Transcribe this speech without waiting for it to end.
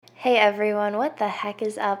Hey everyone, what the heck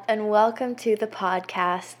is up? And welcome to the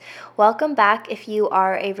podcast. Welcome back if you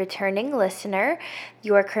are a returning listener.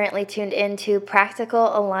 You are currently tuned into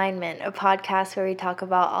Practical Alignment, a podcast where we talk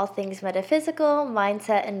about all things metaphysical,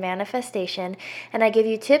 mindset, and manifestation. And I give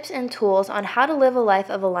you tips and tools on how to live a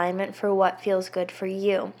life of alignment for what feels good for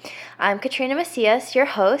you. I'm Katrina Macias, your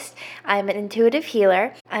host. I'm an intuitive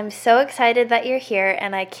healer. I'm so excited that you're here,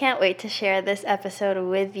 and I can't wait to share this episode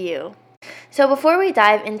with you. So before we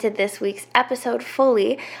dive into this week's episode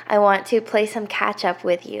fully, I want to play some catch up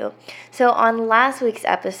with you. So on last week's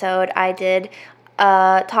episode, I did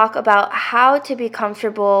talk about how to be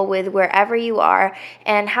comfortable with wherever you are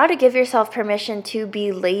and how to give yourself permission to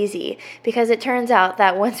be lazy, because it turns out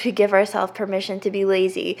that once we give ourselves permission to be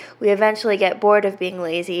lazy, we eventually get bored of being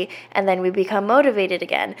lazy and then we become motivated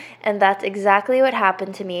again. And that's exactly what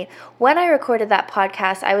happened to me. When I recorded that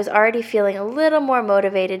podcast, I was already feeling a little more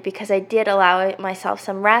motivated because I did allow myself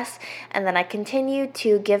some rest, and then I continued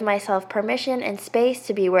to give myself permission and space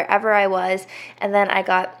to be wherever I was, and then I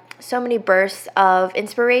got so many bursts of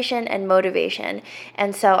inspiration and motivation.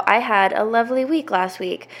 And so I had a lovely week last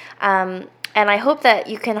week. And I hope that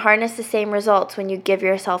you can harness the same results when you give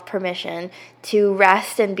yourself permission to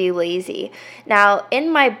rest and be lazy. Now,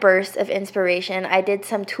 in my burst of inspiration, I did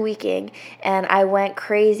some tweaking and I went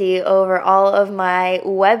crazy over all of my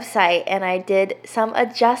website and I did some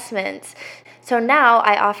adjustments. So now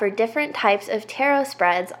I offer different types of tarot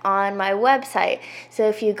spreads on my website. So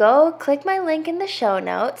if you go click my link in the show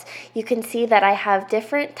notes, you can see that I have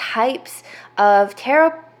different types of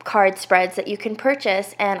tarot card spreads that you can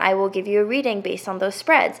purchase, and I will give you a reading based on those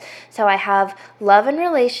spreads. So I have love and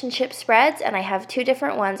relationship spreads, and I have two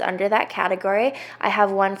different ones under that category. I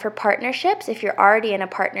have one for partnerships if you're already in a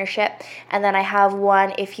partnership, and then I have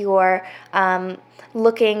one if you're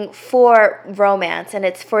looking for romance, and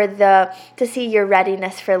it's for to see your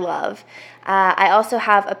readiness for love. I also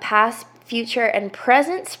have a past, future, and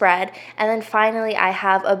present spread, and then finally I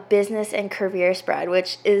have a business and career spread,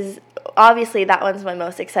 which is obviously that one's my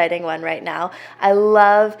most exciting one right now. I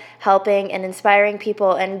love helping and inspiring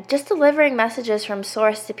people and just delivering messages from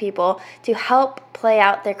source to people to help play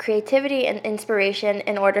out their creativity and inspiration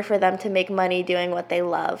in order for them to make money doing what they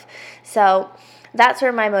love. So that's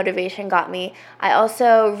where my motivation got me. I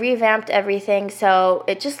also revamped everything so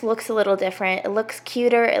it just looks a little different. It looks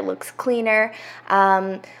cuter, it looks cleaner.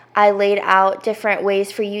 I laid out different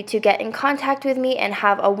ways for you to get in contact with me and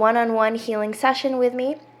have a one-on-one healing session with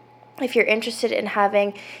me. If you're interested in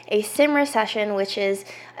having a Simra session, which is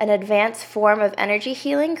an advanced form of energy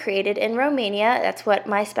healing created in Romania, that's what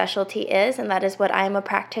my specialty is, and that is what I am a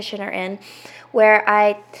practitioner in, where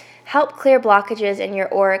I help clear blockages in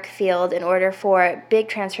your auric field in order for big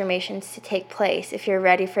transformations to take place if you're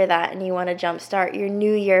ready for that and you want to jumpstart your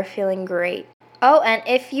new year feeling great. Oh, and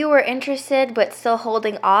if you were interested but still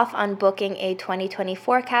holding off on booking a 2020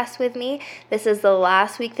 forecast with me, this is the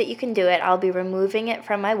last week that you can do it. I'll be removing it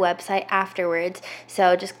from my website afterwards.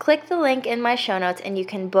 So just click the link in my show notes and you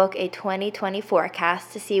can book a 2020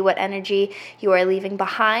 forecast to see what energy you are leaving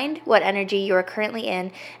behind, what energy you are currently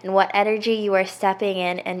in, and what energy you are stepping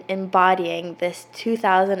in and embodying this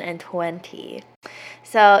 2020.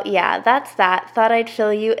 So yeah, that's that. Thought I'd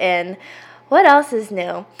fill you in. What else is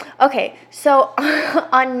new? Okay, so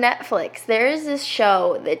on Netflix, there is this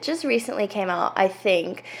show that just recently came out, I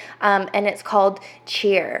think, and it's called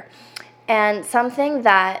Cheer. And something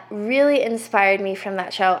that really inspired me from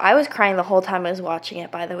that show, I was crying the whole time I was watching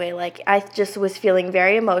it, by the way. Like, I just was feeling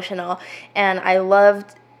very emotional, and I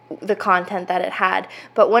loved the content that it had.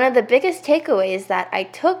 But one of the biggest takeaways that I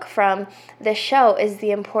took from the show is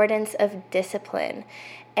the importance of discipline.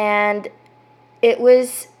 And it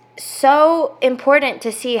was so important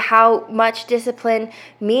to see how much discipline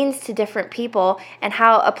means to different people and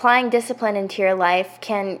how applying discipline into your life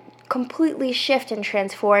can completely shift and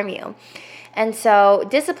transform you. And so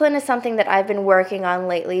discipline is something that I've been working on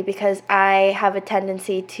lately because I have a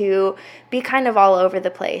tendency to be kind of all over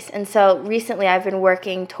the place. And so recently I've been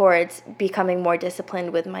working towards becoming more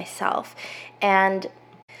disciplined with myself. And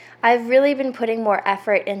I've really been putting more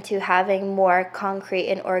effort into having more concrete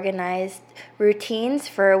and organized routines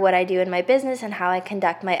for what I do in my business and how I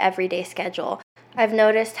conduct my everyday schedule. I've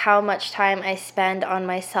noticed how much time I spend on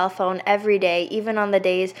my cell phone every day, even on the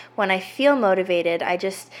days when I feel motivated. I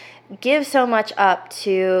just give so much up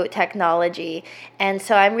to technology. And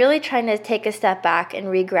so I'm really trying to take a step back and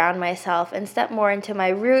reground myself and step more into my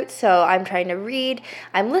roots. So I'm trying to read.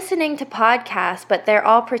 I'm listening to podcasts, but they're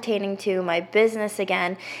all pertaining to my business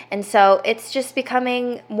again. And so it's just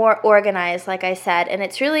becoming more organized, like I said, and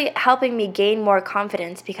it's really helping me gain more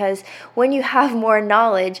confidence, because when you have more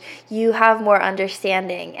knowledge, you have more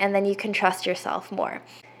understanding, and then you can trust yourself more.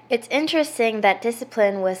 It's interesting that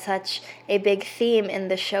discipline was such a big theme in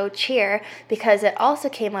the show Cheer, because it also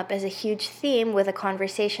came up as a huge theme with a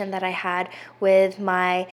conversation that I had with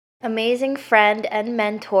my amazing friend and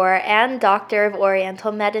mentor and doctor of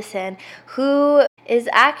Oriental medicine, who is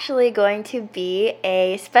actually going to be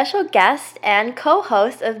a special guest and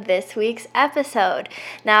co-host of this week's episode.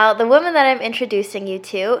 Now, the woman that I'm introducing you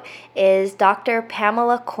to is Dr.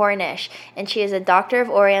 Pamela Cornish, and she is a doctor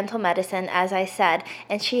of Oriental medicine, as I said,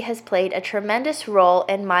 and she has played a tremendous role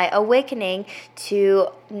in my awakening to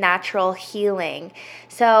natural healing.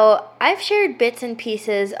 So I've shared bits and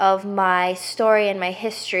pieces of my story and my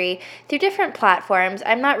history through different platforms.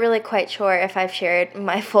 I'm not really quite sure if I've shared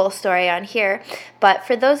my full story on here, but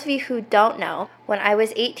for those of you who don't know, when I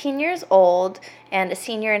was 18 years old and a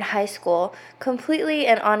senior in high school, completely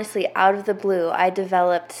and honestly out of the blue, I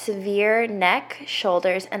developed severe neck,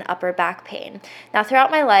 shoulders, and upper back pain. Now,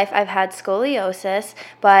 throughout my life, I've had scoliosis,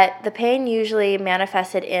 but the pain usually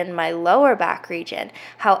manifested in my lower back region.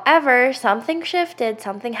 However, something shifted,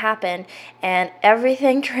 something happened, and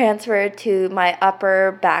everything transferred to my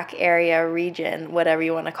upper back area region, whatever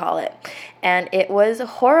you want to call it. And it was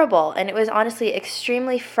horrible, and it was honestly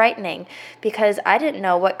extremely frightening, because I didn't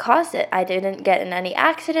know what caused it. I didn't get in any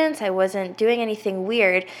accidents, I wasn't doing anything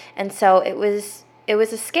weird, and so it was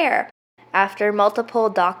a scare. After multiple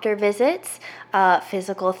doctor visits,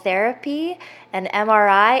 physical therapy, an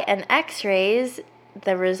MRI, and x-rays,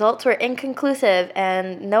 the results were inconclusive,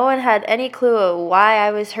 and no one had any clue why I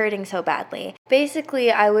was hurting so badly. Basically,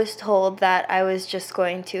 I was told that I was just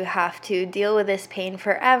going to have to deal with this pain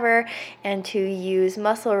forever and to use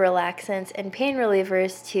muscle relaxants and pain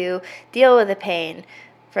relievers to deal with the pain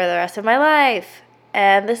for the rest of my life.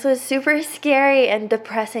 And this was super scary and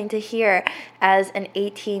depressing to hear as an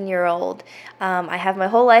 18-year-old. I have my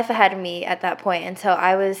whole life ahead of me at that point. And so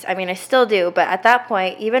I still do, but at that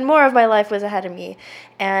point, even more of my life was ahead of me.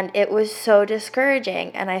 And it was so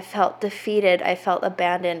discouraging. And I felt defeated. I felt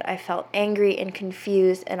abandoned. I felt angry and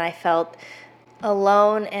confused. And I felt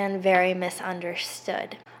alone and very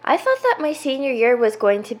misunderstood. I thought that my senior year was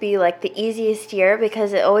going to be like the easiest year,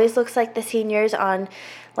 because it always looks like the seniors on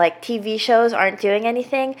like TV shows aren't doing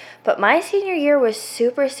anything, but my senior year was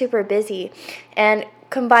super, super busy, and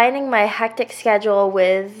combining my hectic schedule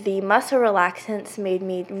with the muscle relaxants made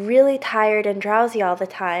me really tired and drowsy all the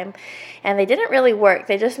time, and they didn't really work.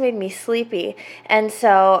 They just made me sleepy, and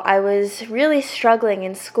so I was really struggling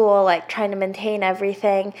in school, like trying to maintain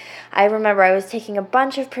everything. I remember I was taking a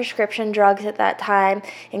bunch of prescription drugs at that time,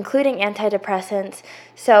 including antidepressants,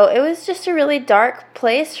 so it was just a really dark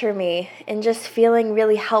place for me and just feeling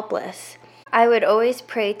really helpless. I would always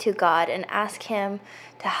pray to God and ask Him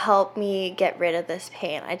to help me get rid of this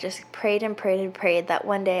pain. I just prayed and prayed and prayed that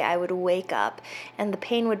one day I would wake up and the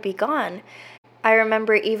pain would be gone. I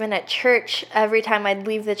remember even at church, every time I'd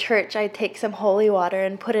leave the church, I'd take some holy water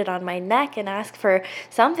and put it on my neck and ask for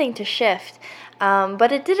something to shift.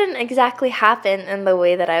 But it didn't exactly happen in the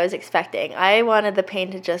way that I was expecting. I wanted the pain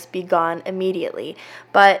to just be gone immediately.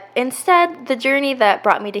 But instead, the journey that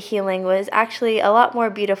brought me to healing was actually a lot more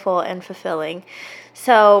beautiful and fulfilling.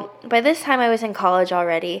 So by this time I was in college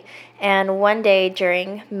already, and one day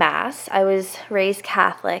during Mass, I was raised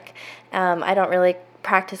Catholic. I don't really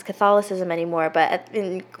practice Catholicism anymore, but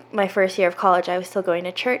in my first year of college, I was still going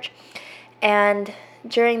to church. And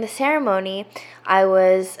during the ceremony, I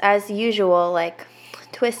was, as usual, like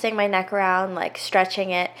twisting my neck around, like stretching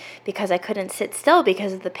it, because I couldn't sit still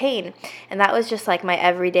because of the pain. And that was just like my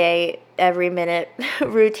everyday, every minute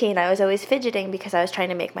routine. I was always fidgeting because I was trying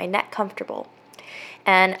to make my neck comfortable.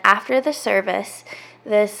 And after the service,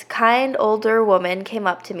 this kind older woman came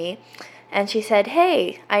up to me and she said,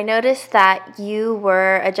 "Hey, I noticed that you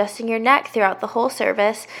were adjusting your neck throughout the whole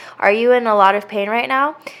service. Are you in a lot of pain right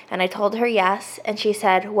now?" And I told her yes. And she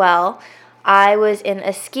said, "Well, I was in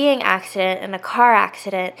a skiing accident and a car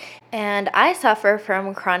accident, and I suffer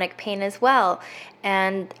from chronic pain as well.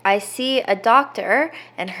 And I see a doctor,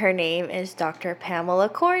 and her name is Dr. Pamela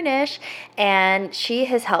Cornish, and she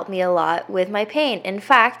has helped me a lot with my pain. In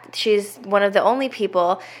fact, she's one of the only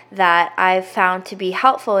people that I've found to be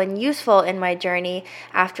helpful and useful in my journey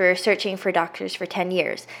after searching for doctors for 10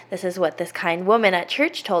 years. This is what this kind woman at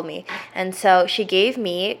church told me. And so she gave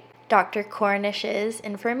me Dr. Cornish's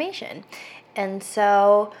information. And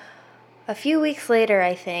so a few weeks later,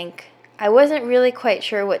 I think, I wasn't really quite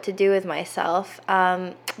sure what to do with myself,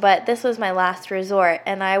 but this was my last resort,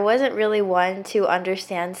 and I wasn't really one to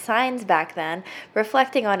understand signs back then.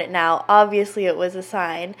 Reflecting on it now, obviously it was a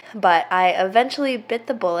sign, but I eventually bit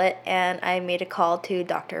the bullet, and I made a call to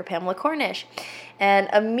Dr. Pamela Cornish. And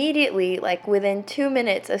immediately, like within 2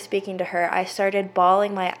 minutes of speaking to her, I started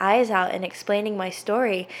bawling my eyes out and explaining my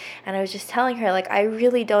story. And I was just telling her, like, I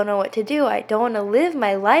really don't know what to do. I don't want to live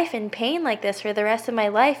my life in pain like this for the rest of my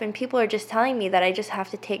life. And people are just telling me that I just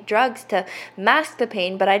have to take drugs to mask the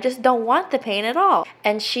pain, but I just don't want the pain at all.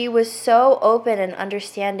 And she was so open and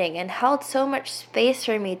understanding and held so much space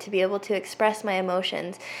for me to be able to express my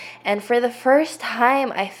emotions. And for the first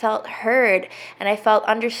time, I felt heard and I felt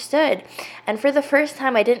understood. And for the first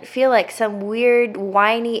time, I didn't feel like some weird,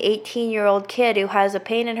 whiny 18-year-old kid who has a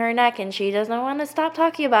pain in her neck and she doesn't want to stop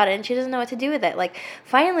talking about it and she doesn't know what to do with it. Like,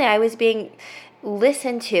 finally, I was being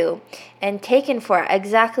listened to and taken for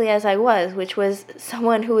exactly as I was, which was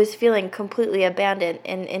someone who was feeling completely abandoned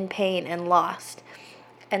and in pain and lost.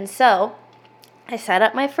 And so I set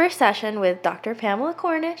up my first session with Dr. Pamela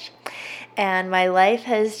Cornish, and my life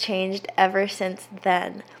has changed ever since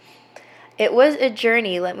then. It was a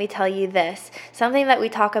journey, let me tell you this. Something that we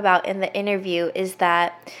talk about in the interview is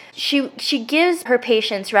that she gives her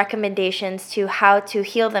patients recommendations to how to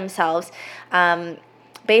heal themselves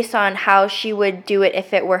based on how she would do it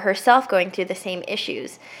if it were herself going through the same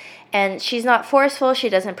issues. And she's not forceful, she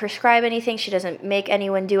doesn't prescribe anything, she doesn't make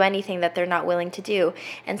anyone do anything that they're not willing to do.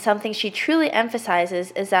 And something she truly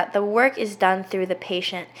emphasizes is that the work is done through the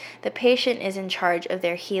patient. The patient is in charge of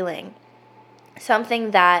their healing.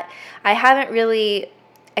 Something that I haven't really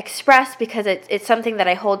expressed because it's something that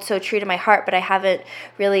I hold so true to my heart, but I haven't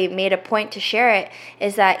really made a point to share it,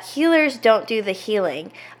 is that healers don't do the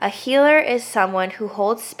healing. A healer is someone who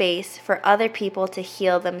holds space for other people to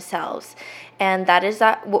heal themselves. And that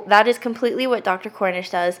is completely what Dr. Cornish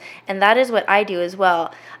does, and that is what I do as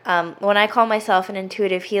well. When I call myself an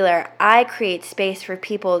intuitive healer, I create space for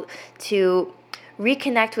people to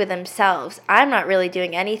reconnect with themselves. I'm not really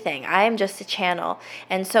doing anything. I am just a channel.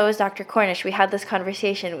 And so is Dr. Cornish. We had this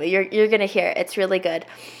conversation. You're going to hear it. It's really good.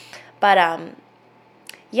 But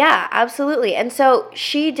yeah, absolutely. And so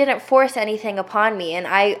she didn't force anything upon me. And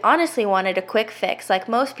I honestly wanted a quick fix, like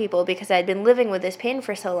most people, because I'd been living with this pain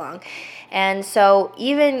for so long. And so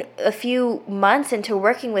even a few months into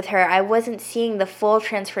working with her, I wasn't seeing the full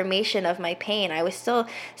transformation of my pain. I was still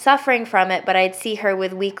suffering from it, but I'd see her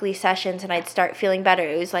with weekly sessions and I'd start feeling better.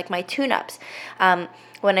 It was like my tune-ups.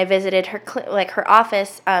 When I visited her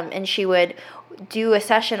office, and she would do a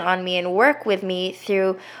session on me and work with me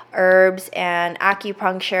through herbs and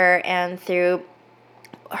acupuncture and through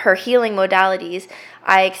her healing modalities,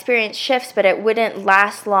 I experienced shifts, but it wouldn't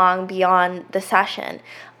last long beyond the session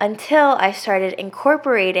until I started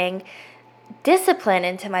incorporating discipline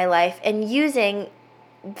into my life and using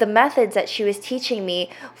the methods that she was teaching me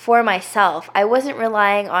for myself. I wasn't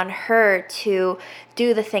relying on her to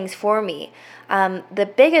do the things for me. The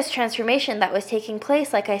biggest transformation that was taking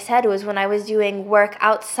place, like I said, was when I was doing work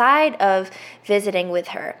outside of visiting with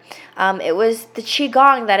her. It was the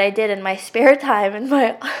Qigong that I did in my spare time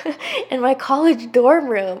in my college dorm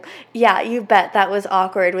room. Yeah, you bet that was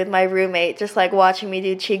awkward with my roommate, just like watching me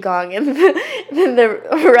do Qigong in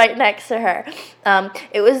the right next to her.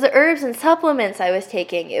 It was the herbs and supplements I was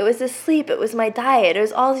taking. It was the sleep. It was my diet. It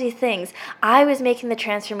was all these things. I was making the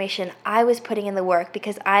transformation. I was putting in the work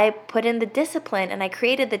because I put in the discipline and I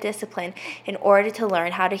created the discipline in order to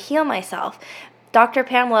learn how to heal myself. Dr.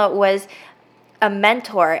 Pamela was a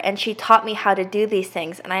mentor and she taught me how to do these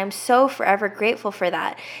things, and I am so forever grateful for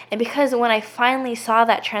that. And because when I finally saw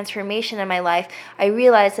that transformation in my life, I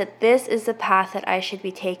realized that this is the path that I should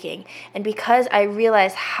be taking. And because I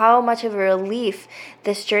realized how much of a relief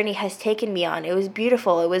this journey has taken me on, it was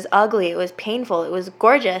beautiful, it was ugly, it was painful, it was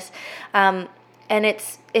gorgeous, and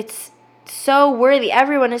it's so worthy.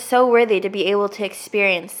 Everyone is so worthy to be able to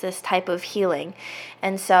experience this type of healing.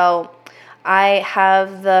 And so I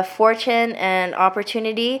have the fortune and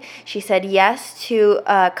opportunity. She said yes to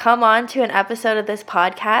come on to an episode of this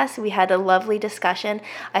podcast. We had a lovely discussion.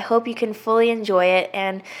 I hope you can fully enjoy it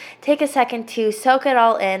and take a second to soak it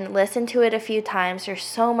all in, listen to it a few times. There's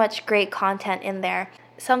so much great content in there.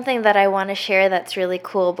 Something that I want to share that's really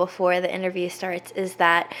cool before the interview starts is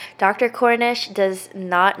that Dr. Cornish does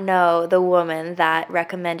not know the woman that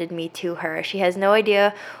recommended me to her. She has no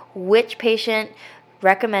idea which patient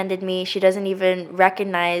recommended me. She doesn't even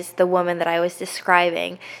recognize the woman that I was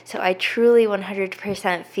describing. So I truly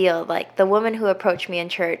 100% feel like the woman who approached me in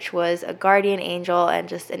church was a guardian angel and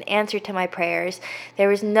just an answer to my prayers. There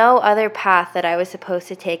was no other path that I was supposed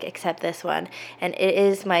to take except this one. And it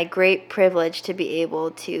is my great privilege to be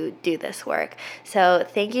able to do this work. So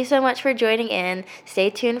thank you so much for joining in. Stay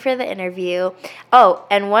tuned for the interview. Oh,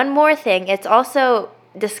 and one more thing. It's also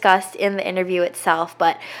discussed in the interview itself,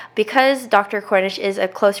 but because Dr. Cornish is a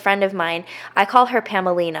close friend of mine, I call her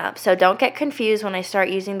Pamelina. So don't get confused when I start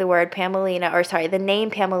using the word Pamelina, or sorry, the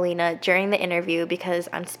name Pamelina during the interview, because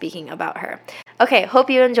I'm speaking about her. Okay, hope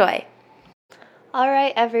you enjoy. All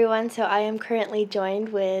right, everyone. So I am currently joined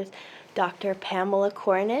with Dr. Pamela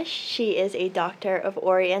Cornish. She is a doctor of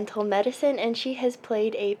Oriental medicine, and she has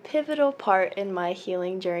played a pivotal part in my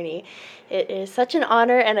healing journey. It is such an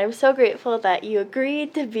honor, and I'm so grateful that you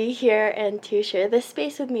agreed to be here and to share this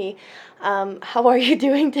space with me. How are you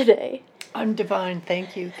doing today? I'm divine,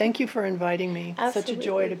 thank you. Thank you for inviting me. Absolutely. Such a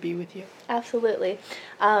joy to be with you. Absolutely.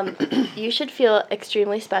 You should feel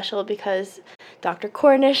extremely special because Dr.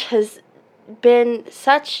 Cornish has been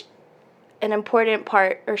such an important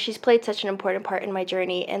part, or she's played such an important part in my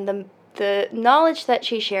journey, and the knowledge that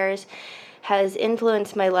she shares has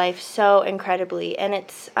influenced my life so incredibly, and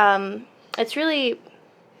it's really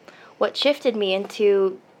what shifted me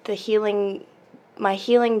into my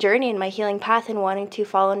healing journey and my healing path, and wanting to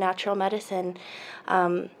follow natural medicine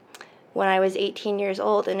when I was 18 years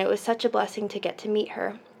old, and it was such a blessing to get to meet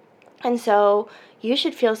her. And so you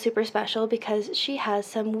should feel super special because she has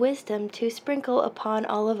some wisdom to sprinkle upon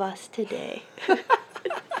all of us today.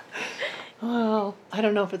 Well, I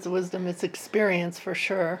don't know if it's wisdom, it's experience for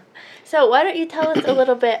sure. So why don't you tell us a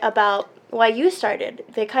little bit about why you started?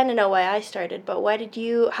 They kind of know why I started, but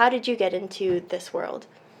how did you get into this world?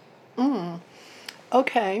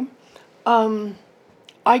 Okay.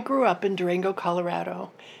 I grew up in Durango, Colorado,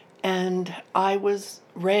 and I was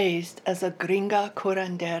raised as a gringa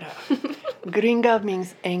curandera. Gringa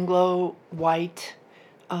means Anglo white,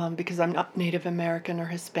 because I'm not Native American or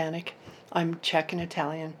Hispanic. I'm Czech and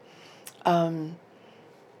Italian.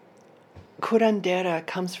 Curandera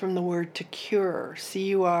comes from the word to cure,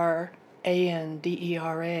 Curandera.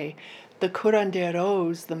 The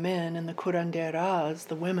curanderos, the men, and the curanderas,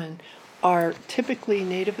 the women, are typically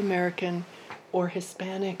Native American or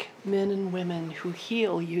Hispanic men and women who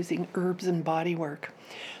heal using herbs and body work.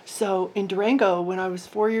 So in Durango, when I was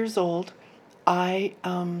 4 years old, I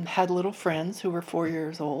had little friends who were 4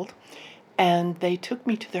 years old, and they took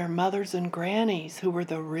me to their mothers and grannies who were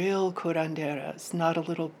the real curanderas, not a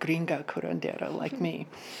little gringa curandera like me.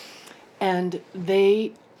 And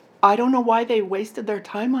I don't know why they wasted their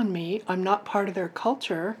time on me. I'm not part of their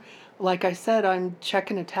culture. Like I said, I'm Czech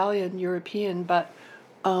and Italian, European, but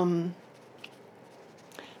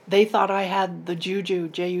they thought I had the juju,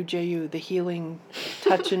 J-U-J-U, the healing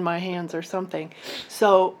touch in my hands or something.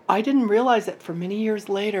 So I didn't realize it for many years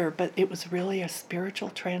later, but it was really a spiritual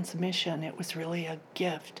transmission. It was really a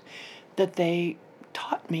gift that they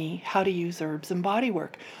taught me how to use herbs and body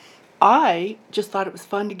work. I just thought it was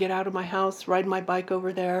fun to get out of my house, ride my bike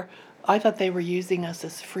over there. I thought they were using us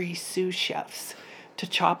as free sous chefs to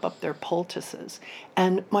chop up their poultices.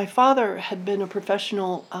 And my father had been a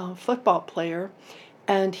professional football player,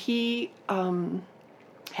 and he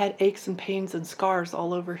had aches and pains and scars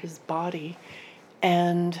all over his body.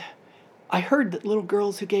 And I heard that little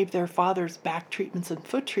girls who gave their fathers back treatments and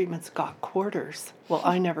foot treatments got quarters. Well,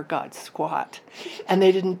 I never got squat. And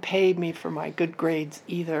they didn't pay me for my good grades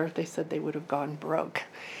either. They said they would have gone broke.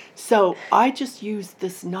 So I just used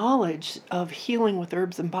this knowledge of healing with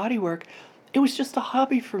herbs and body work. It was just a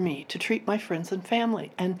hobby for me to treat my friends and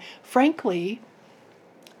family. And frankly,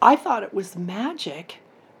 I thought it was magic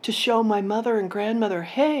to show my mother and grandmother,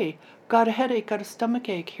 hey, got a headache, got a stomach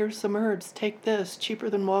ache, here's some herbs, take this, cheaper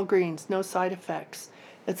than Walgreens, no side effects,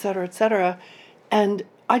 etc., etc. And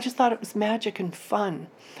I just thought it was magic and fun.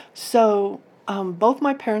 So both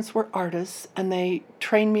my parents were artists, and they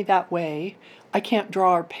trained me that way. I can't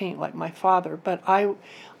draw or paint like my father, but I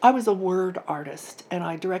was a word artist, and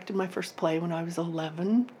I directed my first play when I was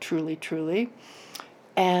 11, truly.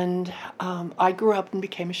 And I grew up and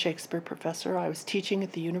became a Shakespeare professor. I was teaching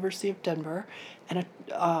at the University of Denver, and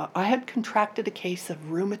I had contracted a case of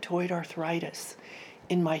rheumatoid arthritis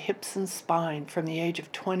in my hips and spine from the age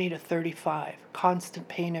of 20 to 35. Constant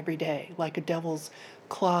pain every day, like a devil's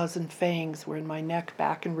claws and fangs were in my neck,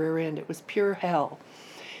 back, and rear end. It was pure hell.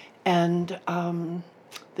 And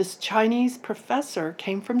This Chinese professor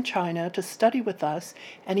came from China to study with us,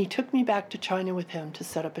 and he took me back to China with him to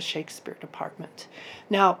set up a Shakespeare department.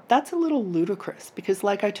 Now, that's a little ludicrous because,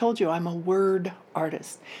 like I told you, I'm a word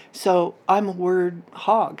artist. So I'm a word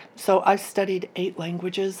hog. So I've studied 8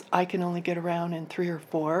 languages. I can only get around in 3 or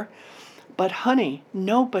 4. But honey,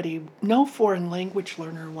 no foreign language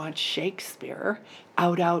learner wants Shakespeare.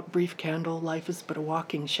 Out, brief candle, life is but a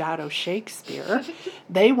walking shadow, Shakespeare.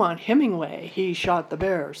 They want Hemingway, he shot the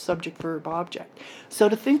bear, subject, verb, object. So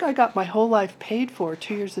to think I got my whole life paid for,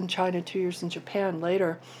 2 years in China, 2 years in Japan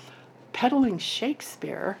later, peddling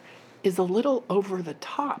Shakespeare is a little over the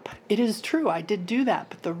top. It is true, I did do that,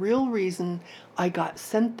 but the real reason I got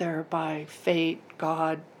sent there by fate,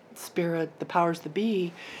 God, spirit, the powers that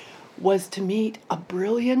be, was to meet a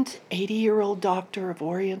brilliant 80-year-old doctor of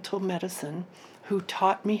Oriental medicine who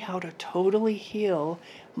taught me how to totally heal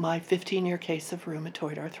my 15-year case of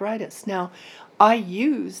rheumatoid arthritis. Now, I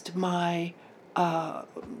used my gringa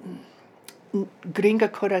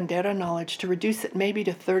curandera knowledge to reduce it maybe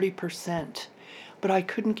to 30%, but I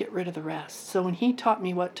couldn't get rid of the rest. So when he taught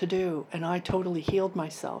me what to do and I totally healed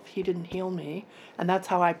myself, he didn't heal me. And that's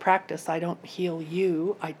how I practice. I don't heal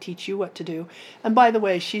you. I teach you what to do. And by the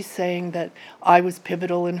way, she's saying that I was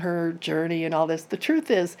pivotal in her journey and all this. The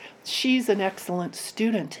truth is, she's an excellent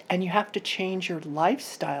student, and you have to change your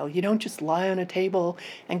lifestyle. You don't just lie on a table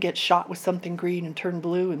and get shot with something green and turn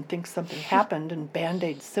blue and think something happened and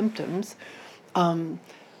band-aid symptoms.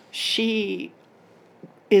 She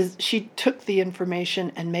took the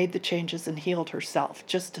information and made the changes and healed herself,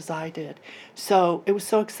 just as I did. So it was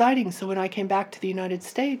so exciting. So when I came back to the United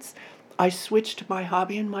States, I switched my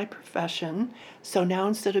hobby and my profession. So now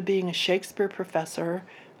instead of being a Shakespeare professor,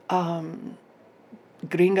 gringa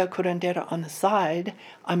curandera on the side,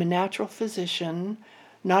 I'm a natural physician,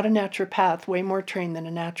 not a naturopath, way more trained than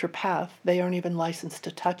a naturopath. They aren't even licensed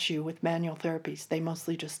to touch you with manual therapies. They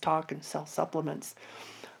mostly just talk and sell supplements.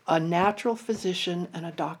 A natural physician and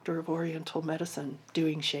a doctor of Oriental medicine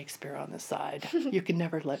doing Shakespeare on the side. You can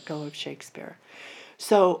never let go of Shakespeare.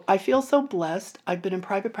 So I feel so blessed. I've been in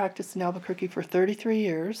private practice in Albuquerque for 33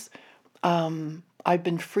 years. I've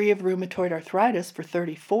been free of rheumatoid arthritis for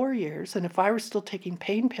 34 years. And if I were still taking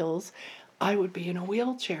pain pills, I would be in a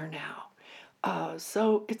wheelchair now.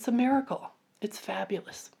 So it's a miracle. It's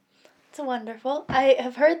fabulous. It's wonderful. I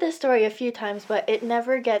have heard this story a few times, but it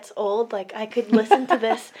never gets old. Like, I could listen to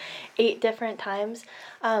this 8 different times.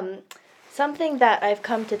 Something that I've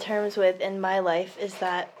come to terms with in my life is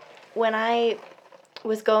that when I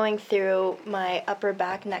was going through my upper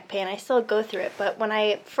back neck pain, I still go through it, but when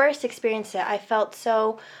I first experienced it, I felt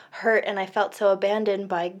so hurt and I felt so abandoned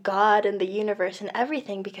by God and the universe and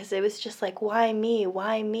everything, because it was just like, why me?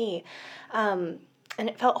 Why me? And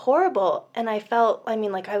it felt horrible, and I felt,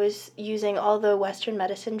 like I was using all the Western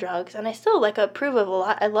medicine drugs, and I still, approve of a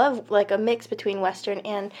lot. I love, a mix between Western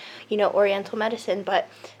and, Oriental medicine, but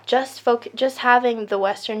just having the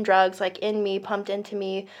Western drugs, in me, pumped into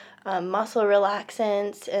me, muscle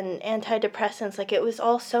relaxants and antidepressants, it was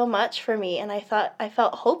all so much for me, and I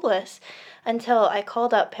felt hopeless until I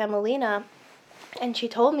called up Pamelina, and she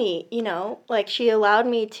told me, she allowed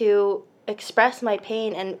me to express my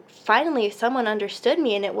pain, and finally someone understood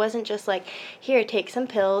me, and it wasn't just here, take some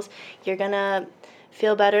pills, you're gonna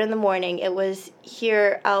feel better in the morning. It was,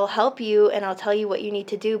 here, I'll help you and I'll tell you what you need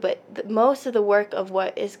to do, but most of the work of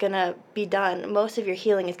what is gonna be done, most of your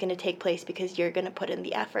healing is gonna take place because you're gonna put in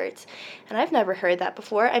the efforts. And I've never heard that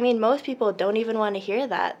before. Most people don't even want to hear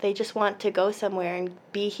that. They just want to go somewhere and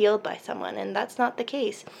be healed by someone, and that's not the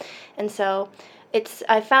case. And so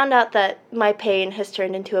I found out that my pain has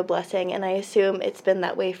turned into a blessing, and I assume it's been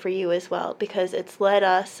that way for you as well, because it's led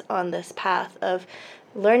us on this path of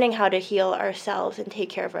learning how to heal ourselves and take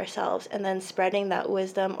care of ourselves, and then spreading that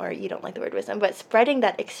wisdom, or you don't like the word wisdom, but spreading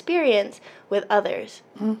that experience with others.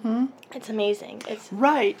 Mm-hmm. It's amazing. It's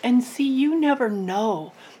right. And see, you never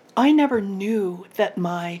know. I never knew that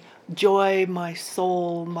my joy, my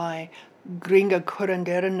soul, my gringa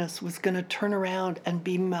curandera-ness was going to turn around and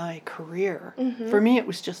be my career. Mm-hmm. For me, it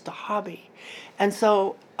was just a hobby. And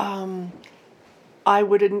so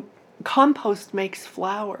compost makes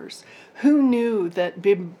flowers. Who knew that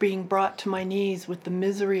being brought to my knees with the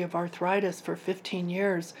misery of arthritis for 15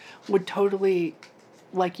 years would totally,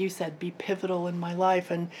 like you said, be pivotal in my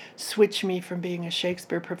life and switch me from being a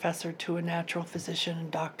Shakespeare professor to a natural physician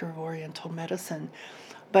and doctor of Oriental medicine.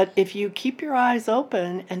 But if you keep your eyes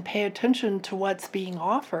open and pay attention to what's being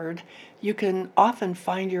offered, you can often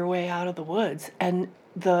find your way out of the woods. And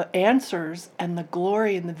the answers and the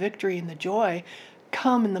glory and the victory and the joy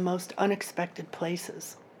come in the most unexpected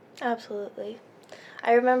places. Absolutely.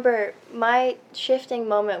 I remember my shifting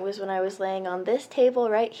moment was when I was laying on this table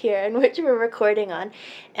right here, in which we're recording on,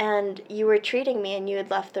 and you were treating me and you had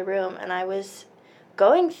left the room, and I was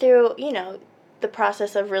going through, the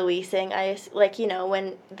process of releasing.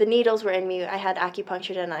 When the needles were in me, I had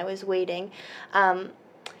acupuncture and I was waiting. And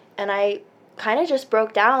I kind of just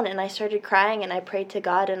broke down and I started crying and I prayed to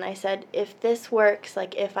God and I said, if this works,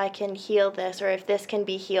 like if I can heal this or if this can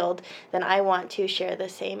be healed, then I want to share the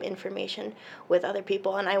same information with other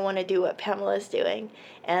people and I want to do what Pamela's doing.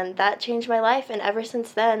 And that changed my life, and ever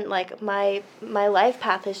since then, like my life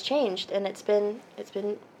path has changed, and it's been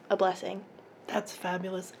a blessing. That's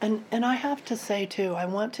fabulous. And I have to say too, I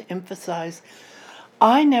want to emphasize,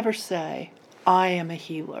 I never say I am a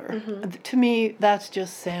healer. To me, that's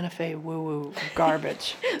just Santa Fe woo-woo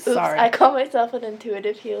garbage. Sorry. I call myself an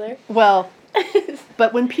intuitive healer. Well,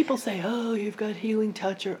 but when people say, oh, you've got healing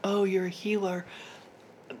touch, or oh, you're a healer,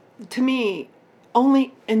 to me,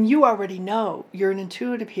 and you already know you're an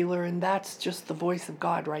intuitive healer, and that's just the voice of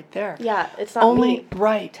God right there. Yeah, it's not me.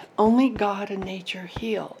 Right. Only God and nature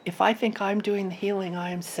heal. If I think I'm doing the healing,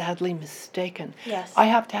 I am sadly mistaken. Yes. I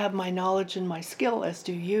have to have my knowledge and my skill, as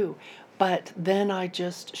do you. But then I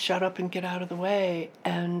just shut up and get out of the way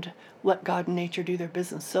and let God and nature do their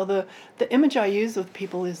business. So the image I use with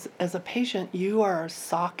people is, as a patient, you are a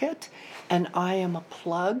socket and I am a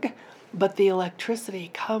plug, but the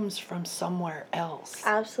electricity comes from somewhere else.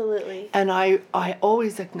 Absolutely. And I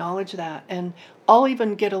always acknowledge that. And I'll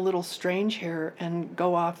even get a little strange here and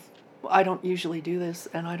go off. I don't usually do this,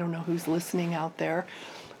 and I don't know who's listening out there.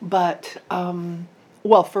 But,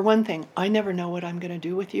 well, for one thing, I never know what I'm going to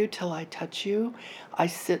do with you till I touch you. I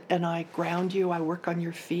sit and I ground you. I work on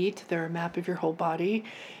your feet. They're a map of your whole body.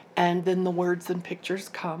 And then the words and pictures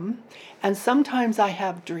come. And sometimes I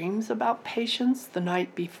have dreams about patients the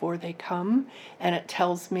night before they come, and it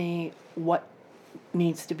tells me what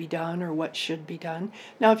needs to be done or what should be done.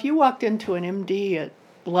 Now, if you walked into an MD at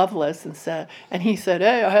Loveless and he said,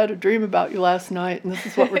 hey, I had a dream about you last night and this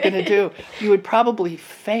is what we're going to do, you would probably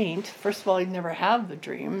faint. First of all, you'd never have the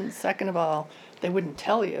dream. And second of all, they wouldn't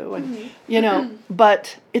tell you. And,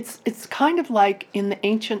 but it's kind of like in the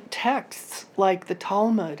ancient texts, like the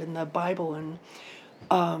Talmud and the Bible,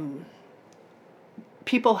 and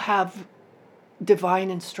people have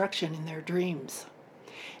divine instruction in their dreams.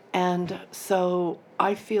 And so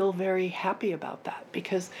I feel very happy about that,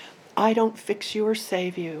 because I don't fix you or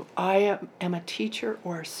save you. I am a teacher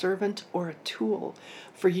or a servant or a tool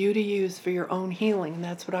for you to use for your own healing. And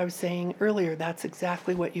that's what I was saying earlier. That's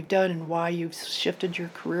exactly what you've done and why you've shifted your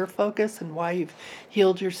career focus and why you've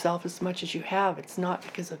healed yourself as much as you have. It's not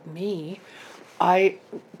because of me.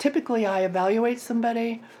 Typically I evaluate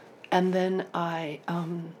somebody and then I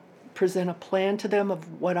present a plan to them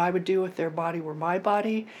of what I would do if their body were my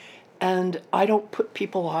body. And I don't put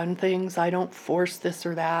people on things. I don't force this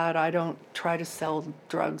or that. I don't try to sell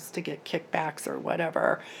drugs to get kickbacks or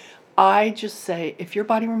whatever. I just say, if your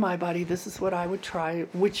body were my body, this is what I would try,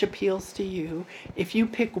 which appeals to you. If you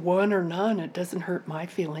pick one or none, it doesn't hurt my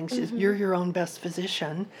feelings. You're your own best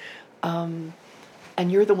physician. And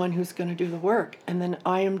you're the one who's going to do the work. And then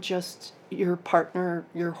I am just your partner.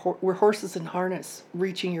 We're horses in harness,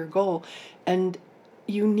 reaching your goal. And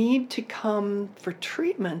you need to come for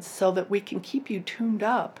treatments so that we can keep you tuned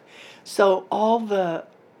up. So all the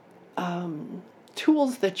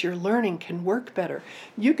tools that you're learning can work better.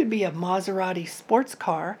 You could be a Maserati sports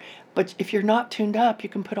car, but if you're not tuned up, you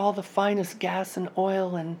can put all the finest gas and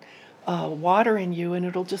oil and water in you and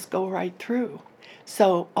it'll just go right through.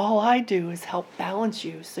 So all I do is help balance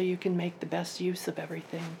you so you can make the best use of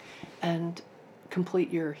everything and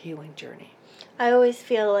complete your healing journey. I always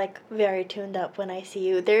feel like very tuned up when I see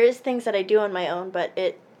you. There is things that I do on my own, but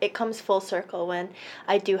it comes full circle when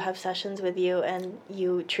I do have sessions with you and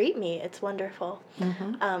you treat me. It's wonderful.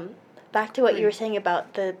 Back to what you were saying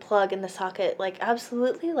about the plug and the socket, like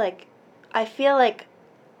absolutely, like I feel like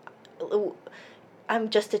I'm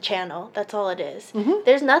just a channel. That's all it is.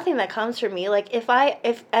 There's nothing that comes from me. Like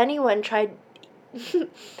if anyone tried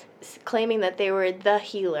claiming that they were the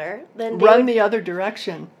healer, then they run the other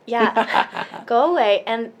direction. Yeah. Go away.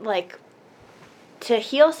 And like to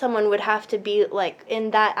heal someone would have to be like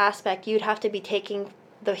in that aspect, you'd have to be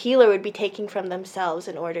the healer would be taking from themselves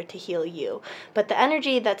in order to heal you. But the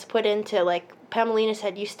energy that's put into, like Pamelina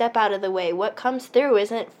said, you step out of the way. What comes through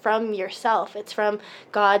isn't from yourself. It's from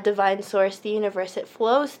God, divine source, the universe. It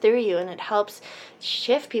flows through you and it helps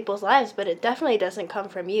shift people's lives, but it definitely doesn't come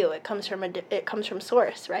from you. It comes from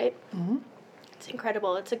source, right? It's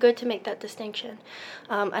incredible. It's good to make that distinction.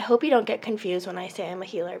 I hope you don't get confused when I say I'm a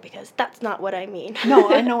healer, because that's not what I mean.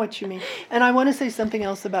 No, I know what you mean. And I want to say something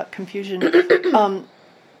else about confusion.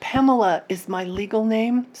 Pamela is my legal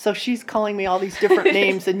name, so she's calling me all these different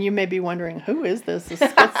names, and you may be wondering, who is this? A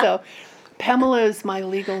schizo. Pamela is my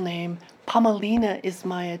legal name. Pamelina is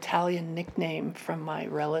my Italian nickname from my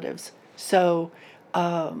relatives. So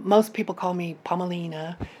most people call me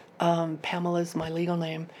Pamelina. Pamela is my legal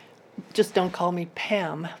name. Just don't call me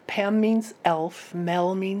Pam. Pam means elf.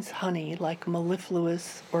 Mel means honey, like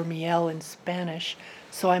mellifluous or miel in Spanish.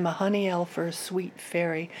 So I'm a honey elf or a sweet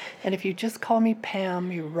fairy. And if you just call me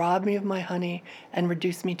Pam, you rob me of my honey and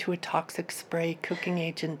reduce me to a toxic spray cooking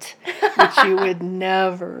agent, which you would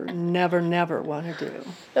never, never, never want to do.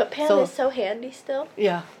 But Pam is so handy still.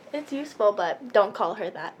 Yeah. It's useful, but don't call her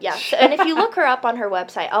that. Yeah. So, and if you look her up on her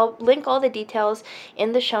website, I'll link all the details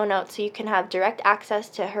in the show notes so you can have direct access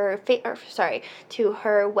to her to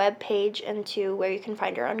her webpage and to where you can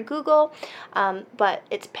find her on Google. But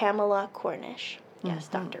it's Pamela Cornish. Yes,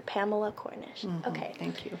 Dr. Pamela Cornish. Okay.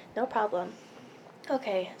 Thank you. No problem.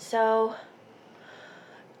 Okay, so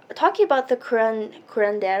talking about the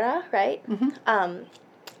curandera, right?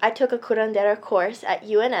 I took a curandera course at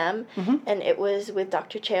UNM, and it was with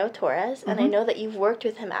Dr. Cheo Torres, and I know that you've worked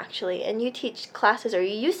with him actually, and you teach classes, or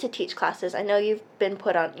you used to teach classes. I know you've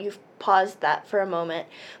paused that for a moment,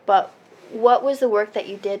 but what was the work that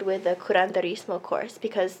you did with the curanderismo course?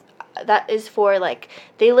 Because that is for,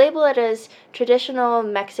 they label it as traditional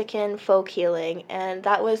Mexican folk healing, and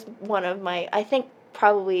that was one of my, I think,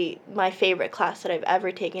 probably my favorite class that I've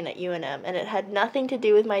ever taken at UNM, and it had nothing to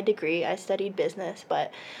do with my degree. I studied business,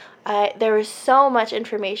 but there was so much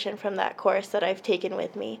information from that course that I've taken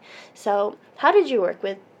with me. So how did you work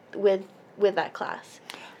with that class?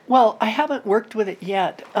 Well, I haven't worked with it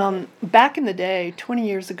yet. Back in the day, 20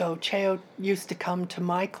 years ago, Cheo used to come to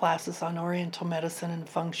my classes on Oriental medicine and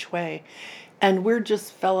Feng Shui, and we're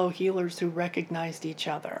just fellow healers who recognized each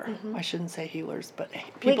other. I shouldn't say healers, but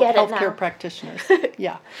people, healthcare practitioners.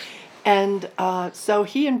 Yeah. And so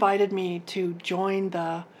he invited me to join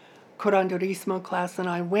the curanderismo class, and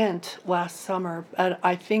I went last summer. And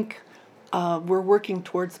I think we're working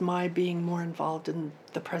towards my being more involved in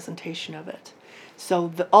the presentation of it.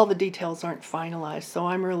 So all the details aren't finalized, so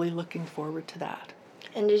I'm really looking forward to that.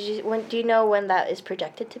 And do you know when that is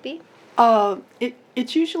projected to be?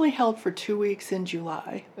 It's usually held for 2 weeks in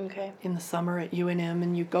July. Okay. In the summer at UNM,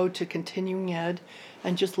 and you go to Continuing Ed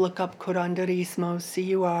and just look up curanderismo,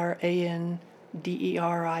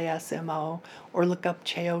 curanderismo, or look up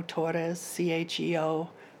Cheo Torres,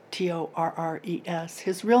 CheoTorres.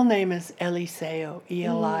 His real name is Eliseo,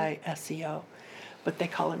 Eliseo, but they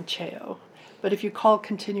call him Cheo. But if you call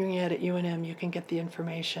Continuing Ed at UNM, you can get the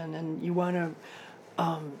information, and you want to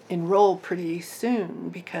enroll pretty soon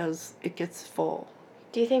because it gets full.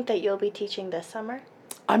 Do you think that you'll be teaching this summer?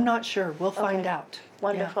 I'm not sure. We'll find out.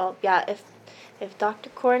 Wonderful. Yeah, if Dr.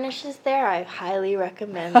 Cornish is there, I highly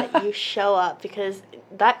recommend that you show up, because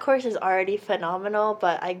that course is already phenomenal,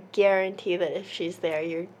 but I guarantee that if she's there,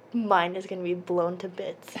 your mind is going to be blown to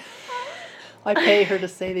bits. I pay her to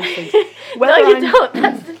say these things. No, you don't.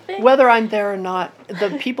 That's the thing. Whether I'm there or not,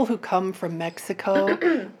 the people who come from Mexico,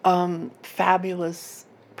 fabulous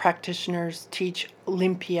practitioners, teach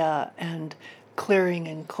limpia and clearing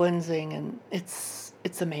and cleansing, and it's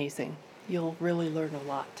amazing. You'll really learn a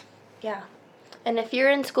lot. Yeah. And if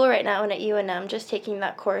you're in school right now and at UNM, just taking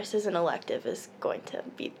that course as an elective is going to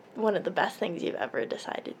be one of the best things you've ever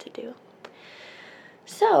decided to do.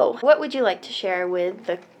 So, what would you like to share with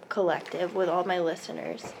the collective, with all my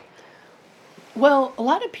listeners? Well, a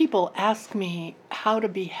lot of people ask me how to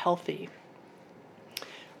be healthy.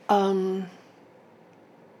 And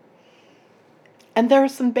there are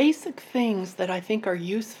some basic things that I think are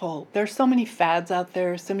useful. There's so many fads out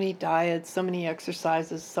there, so many diets, so many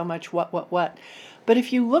exercises, so much what. But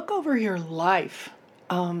if you look over your life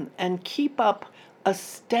and keep up a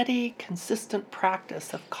steady, consistent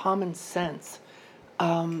practice of common sense,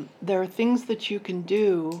 there are things that you can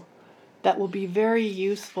do that will be very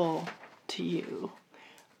useful to you.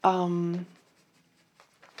 In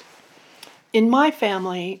my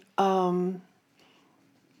family,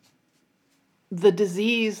 the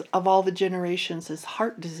disease of all the generations is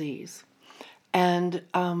heart disease. And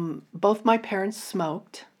both my parents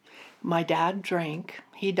smoked. My dad drank.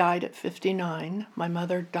 He died at 59. My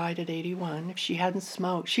mother died at 81. If she hadn't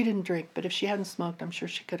smoked, she didn't drink, but if she hadn't smoked, I'm sure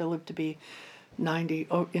she could have lived to be 90,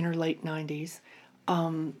 or in her late 90s.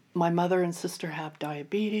 My mother and sister have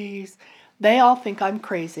diabetes. They all think I'm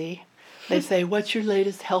crazy. They say, "What's your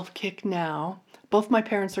latest health kick now?" Both my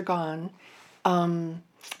parents are gone.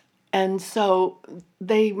 And so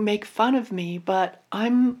they make fun of me, but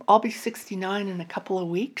I'll be 69 in a couple of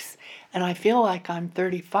weeks, and I feel like I'm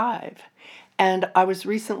 35. And I was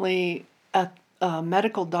recently at a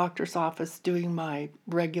medical doctor's office doing my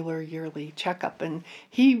regular yearly checkup, and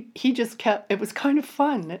he just kept, it was kind of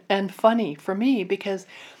fun and funny for me because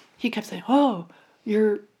he kept saying, "Oh,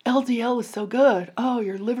 your LDL is so good. Oh,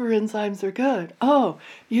 your liver enzymes are good. Oh,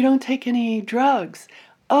 you don't take any drugs.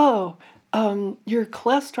 Oh, your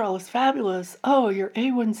cholesterol is fabulous. Oh, your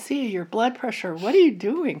A1C, your blood pressure. What are you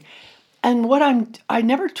doing?" And I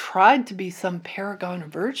never tried to be some paragon of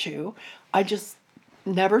virtue. I just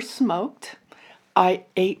never smoked. I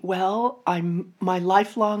ate well. My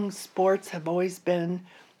lifelong sports have always been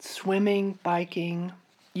swimming, biking,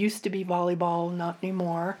 used to be volleyball, not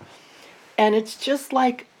anymore. And it's just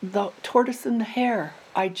like the tortoise and the hare.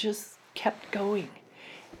 I just kept going.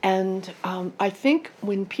 And I think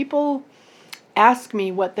when people ask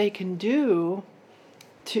me what they can do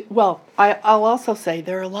I'll also say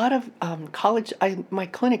there are a lot of college, my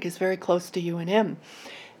clinic is very close to UNM,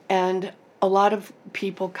 and a lot of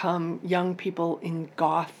people come, young people in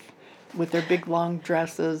goth with their big long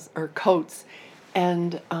dresses or coats,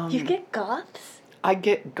 and You get goths? I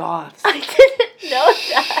get goths. I didn't know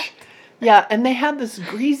that. Yeah, and they have this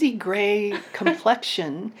greasy gray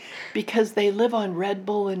complexion because they live on Red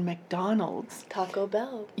Bull and McDonald's. Taco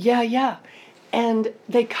Bell. Yeah, yeah. And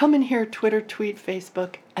they come in here, Twitter, tweet,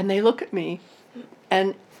 Facebook, and they look at me.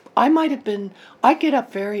 And I get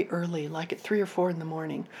up very early, like at 3 or 4 in the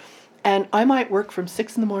morning. And I might work from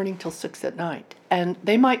 6 in the morning till 6 at night. And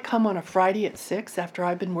they might come on a Friday at 6 after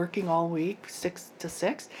I've been working all week, 6 to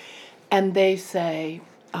 6. And they say,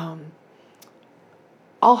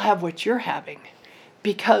 I'll have what you're having.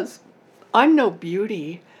 Because I'm no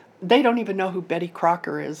beauty. They don't even know who Betty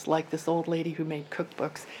Crocker is, like this old lady who made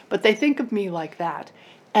cookbooks, but they think of me like that.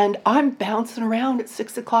 And I'm bouncing around at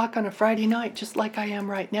 6 o'clock on a Friday night, just like I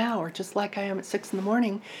am right now, or just like I am at 6 in the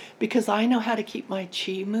morning, because I know how to keep my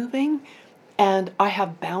chi moving, and I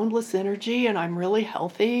have boundless energy, and I'm really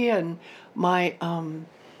healthy, and my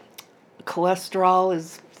cholesterol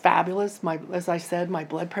is fabulous. As I said, my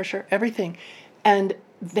blood pressure, everything. And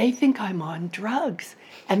they think I'm on drugs.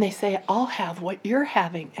 And they say, I'll have what you're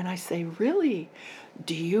having. And I say, really?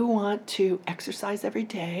 Do you want to exercise every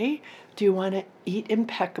day? Do you want to eat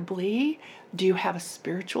impeccably? Do you have a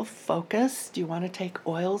spiritual focus? Do you want to take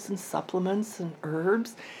oils and supplements and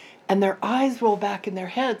herbs? And their eyes roll back in their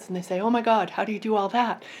heads and they say, oh my God, how do you do all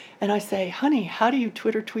that? And I say, honey, how do you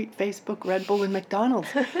Twitter, tweet, Facebook, Red Bull, and McDonald's?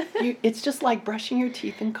 It's just like brushing your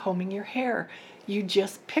teeth and combing your hair. You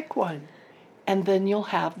just pick one and then you'll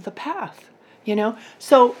have the path,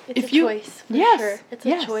 So it's if a choice, for sure. It's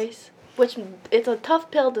a choice, which it's a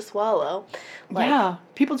tough pill to swallow. Yeah,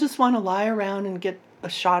 people just want to lie around and get a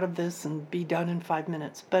shot of this and be done in 5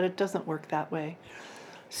 minutes, but it doesn't work that way.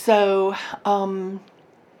 So,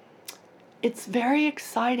 it's very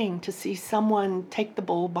exciting to see someone take the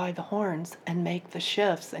bull by the horns and make the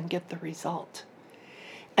shifts and get the result.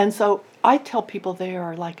 And so I tell people they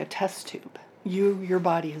are like a test tube. Your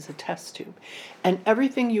body is a test tube. And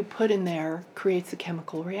everything you put in there creates a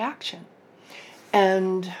chemical reaction.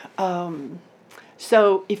 And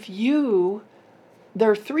so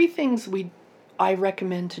there are 3 things I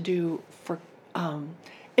recommend to do for,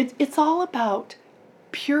 it's all about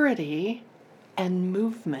purity and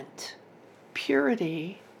movement.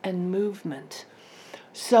 Purity and movement.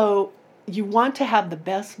 So you want to have the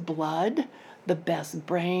best blood, the best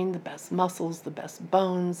brain, the best muscles, the best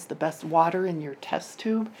bones, the best water in your test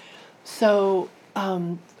tube. So,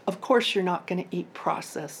 of course, you're not going to eat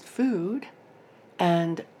processed food.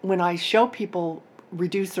 And when I show people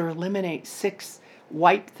reduce or eliminate 6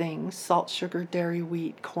 white things, salt, sugar, dairy,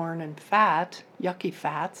 wheat, corn, and fat, yucky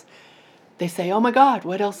fats, they say, oh my God,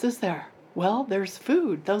 what else is there? Well, there's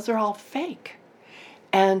food. Those are all fake.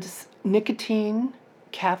 And nicotine,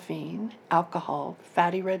 caffeine, alcohol,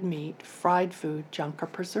 fatty red meat, fried food, junk, or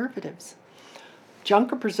preservatives.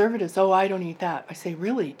 Junk or preservatives, oh, I don't eat that. I say,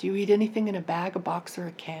 really? Do you eat anything in a bag, a box, or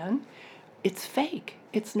a can? It's fake.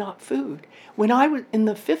 It's not food. When I was in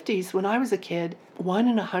the 50s, when I was a kid, 1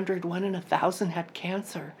 in 100, 1 in 1,000 had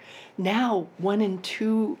cancer. Now, 1 in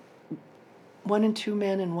 2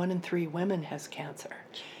 men and 1 in 3 women has cancer.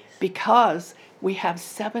 Jeez. Because we have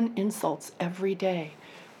 7 insults every day.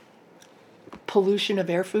 Pollution of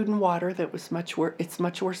air, food, and water that was much worse. It's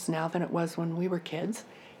much worse now than it was when we were kids.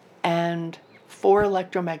 And 4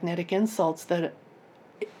 electromagnetic insults that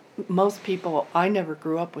most people, I never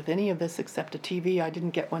grew up with any of this except a TV. I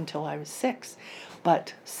didn't get one till I was 6.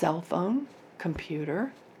 But cell phone,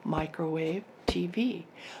 computer, microwave, TV.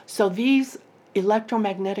 So these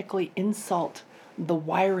electromagnetically insult the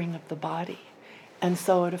wiring of the body. And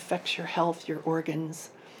so it affects your health, your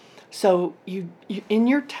organs. So you in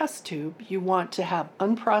your test tube, you want to have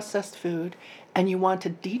unprocessed food and you want to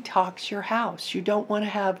detox your house. You don't want to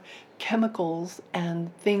have chemicals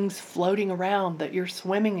and things floating around that you're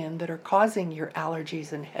swimming in that are causing your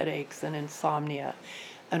allergies and headaches and insomnia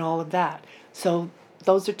and all of that. So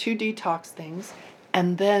those are 2 detox things.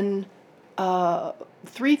 And then 3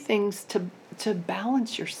 things to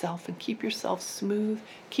balance yourself and keep yourself smooth,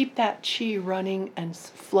 keep that chi running and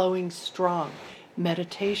flowing strong.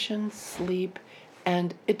 Meditation, sleep,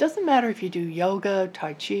 and it doesn't matter if you do yoga,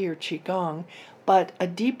 tai chi, or qigong, but a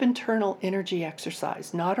deep internal energy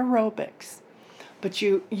exercise, not aerobics. But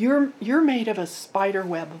you're made of a spider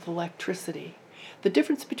web of electricity. The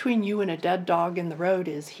difference between you and a dead dog in the road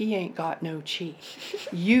is he ain't got no chi.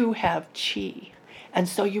 You have chi. And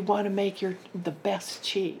so you want to make the best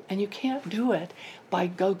chi. And you can't do it by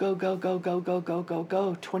go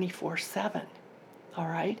 24/7. All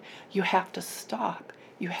right? You have to stop.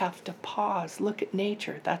 You have to pause. Look at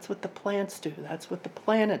nature. That's what the plants do. That's what the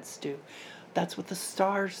planets do. That's what the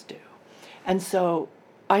stars do. And so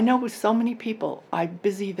I know with so many people, I'm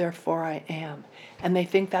busy, therefore I am. And they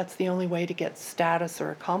think that's the only way to get status or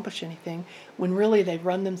accomplish anything, when really they've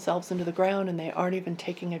run themselves into the ground and they aren't even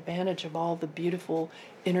taking advantage of all the beautiful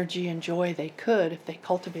energy and joy they could if they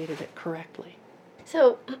cultivated it correctly.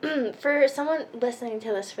 So, for someone listening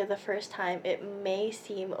to this for the first time, it may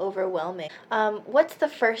seem overwhelming. What's the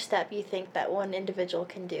first step you think that one individual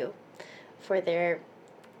can do to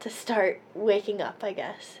start waking up, I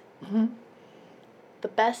guess? Mm-hmm. The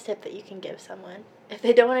best tip that you can give someone if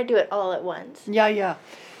they don't want to do it all at once. Yeah.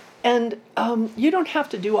 And you don't have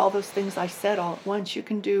to do all those things I said all at once. You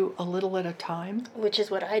can do a little at a time. Which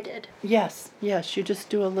is what I did. Yes. You just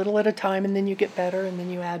do a little at a time, and then you get better, and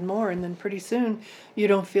then you add more, and then pretty soon you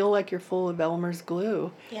don't feel like you're full of Elmer's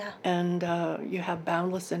glue. Yeah. And you have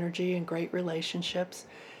boundless energy and great relationships.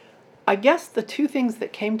 I guess the 2 things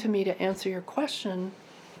that came to me to answer your question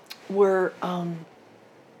were,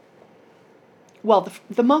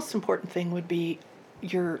 the most important thing would be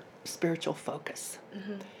your spiritual focus.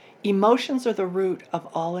 Mm-hmm. Emotions are the root of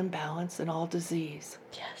all imbalance and all disease.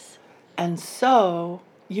 Yes. And so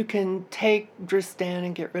you can take Dristan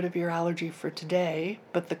and get rid of your allergy for today,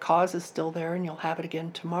 but the cause is still there and you'll have it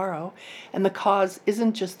again tomorrow. And the cause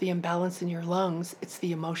isn't just the imbalance in your lungs, it's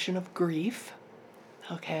the emotion of grief.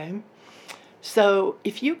 Okay? So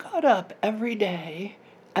if you got up every day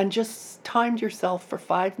and just timed yourself for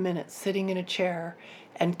 5 minutes sitting in a chair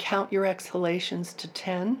and count your exhalations to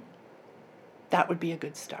 10, that would be a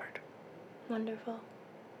good start. Wonderful.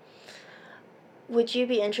 Would you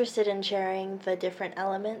be interested in sharing the different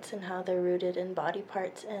elements and how they're rooted in body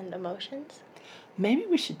parts and emotions? Maybe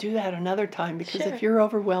we should do that another time, because Sure. if you're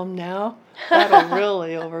overwhelmed now, that'll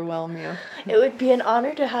really overwhelm you. It would be an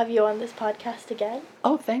honor to have you on this podcast again.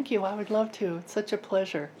 Oh, thank you. I would love to. It's such a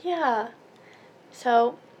pleasure. Yeah.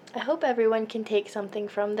 So, I hope everyone can take something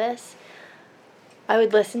from this. I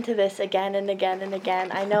would listen to this again and again and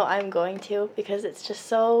again. I know I'm going to, because it's just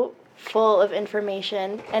so full of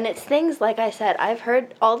information. And it's things, like I said, I've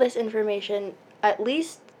heard all this information at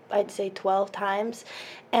least, I'd say 12 times.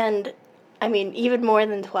 And I mean, even more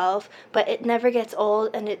than 12, but it never gets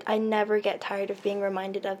old, and I never get tired of being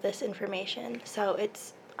reminded of this information. So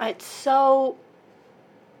it's so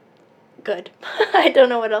good. I don't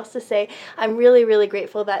know what else to say. I'm really, really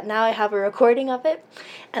grateful that now I have a recording of it,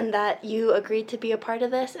 and that you agreed to be a part of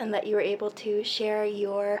this, and that you were able to share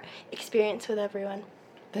your experience with everyone.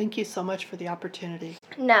 Thank you so much for the opportunity.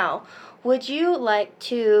 Now, would you like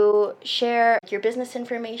to share your business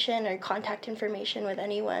information or contact information with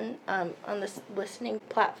anyone on this listening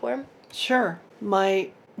platform? Sure.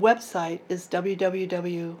 My website is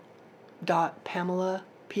www.pamela,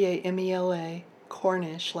 Pamela,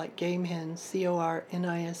 Cornish, like game hen,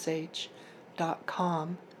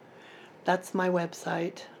 CORNISH.com. That's my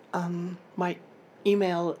website. My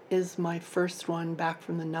email is my first one back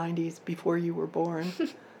from the 90s, before you were born.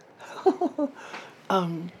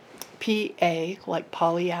 PA, like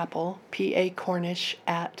Polly Apple, PA Cornish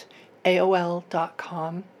at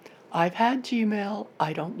AOL.com. I've had Gmail.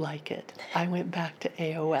 I don't like it. I went back to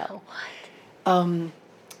AOL. What?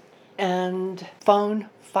 And phone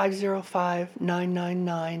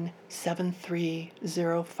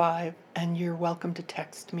 505-999-7305, and you're welcome to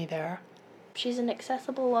text me there. She's an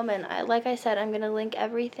accessible woman. Like I said, I'm going to link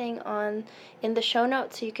everything in the show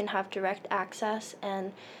notes so you can have direct access.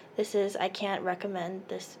 And I can't recommend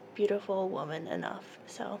this beautiful woman enough.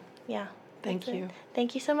 So, yeah. Thank you.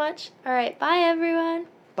 Thank you so much. All right. Bye, everyone.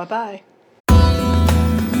 Bye-bye.